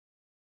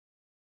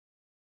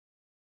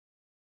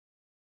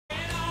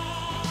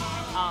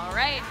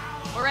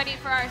We're ready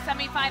for our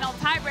semifinal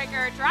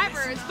tiebreaker.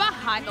 Drivers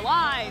behind the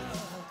lines.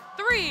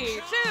 3,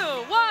 2,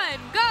 1,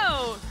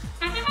 go!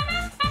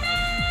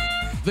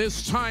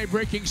 This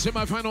tie-breaking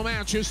semifinal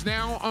match is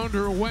now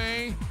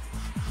underway.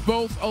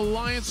 Both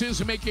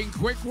alliances making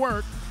quick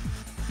work.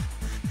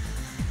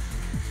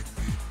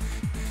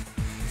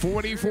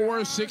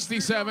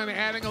 44-67,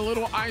 adding a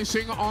little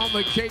icing on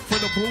the cake for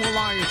the Blue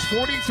Alliance.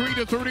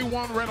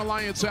 43-31, Red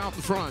Alliance out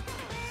in front.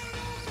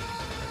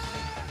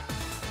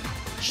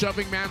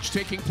 Shoving match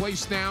taking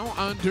place now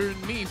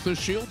underneath the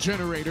shield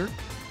generator.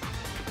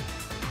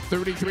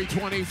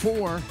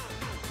 33-24.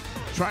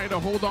 Trying to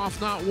hold off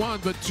not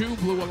one, but two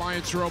Blue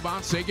Alliance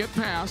robots. They get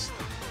past,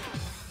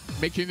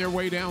 making their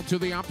way down to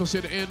the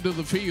opposite end of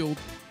the field,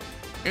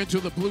 into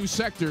the blue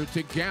sector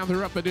to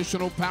gather up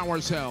additional power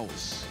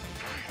cells.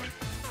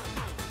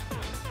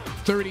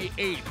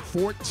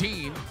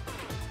 38-14.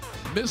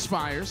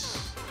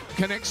 Misfires.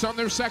 Connects on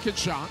their second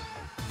shot.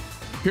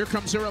 Here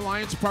comes their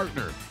alliance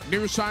partner,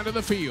 near side of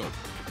the field.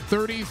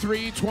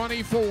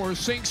 33-24,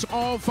 sinks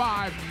all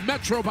five.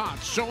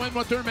 Metrobots showing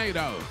what they're made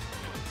of.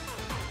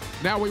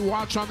 Now we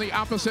watch on the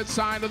opposite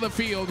side of the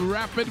field.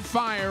 Rapid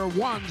fire,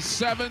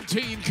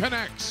 117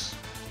 connects.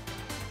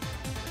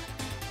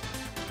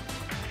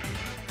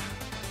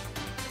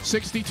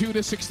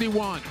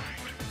 62-61.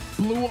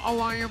 Blue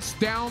Alliance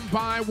down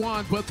by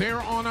one, but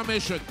they're on a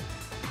mission.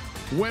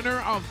 Winner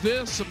of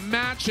this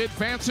match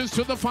advances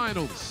to the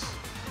finals.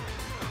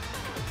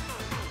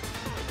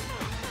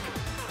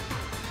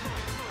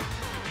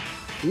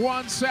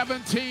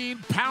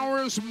 $117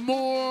 powers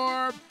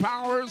more,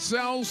 power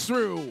cells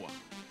through.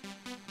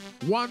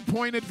 1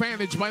 point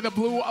advantage by the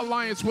Blue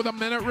Alliance with a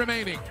minute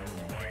remaining.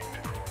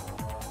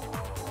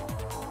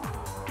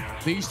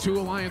 These two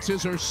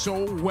alliances are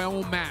so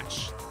well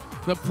matched.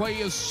 The play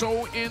is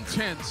so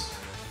intense.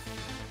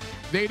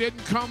 They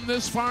didn't come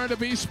this far to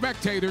be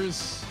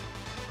spectators.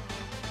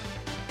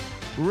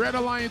 Red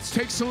Alliance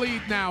takes the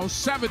lead now,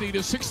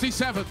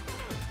 70-67.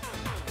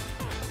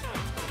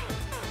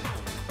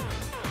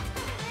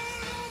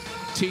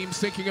 Teams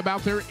thinking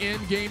about their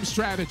in-game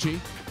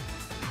strategy.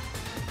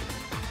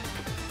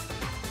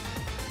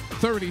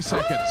 30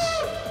 seconds.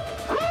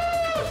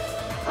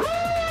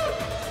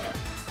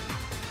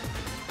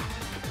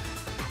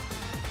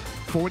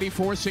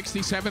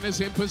 $44-67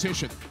 is in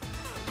position.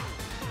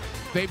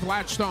 They've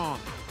latched on.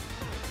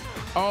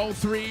 All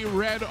three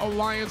Red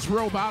Alliance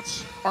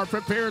robots are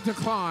prepared to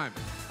climb.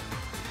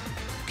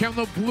 Can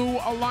the Blue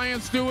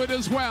Alliance do it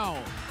as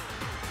well?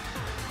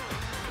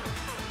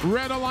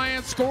 Red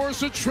Alliance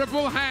scores a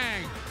triple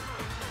hang.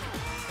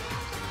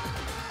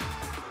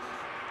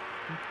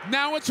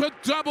 Now it's a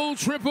double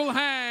triple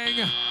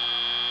hang.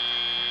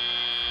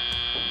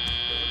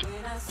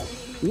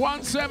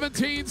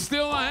 117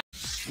 still ahead.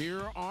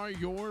 Here are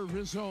your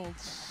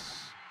results.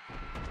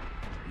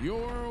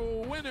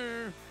 Your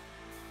winner,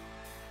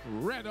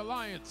 Red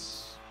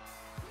Alliance.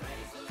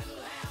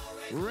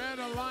 Red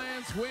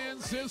Alliance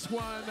wins this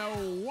one,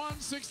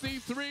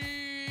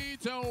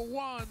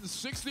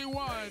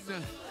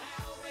 163-161.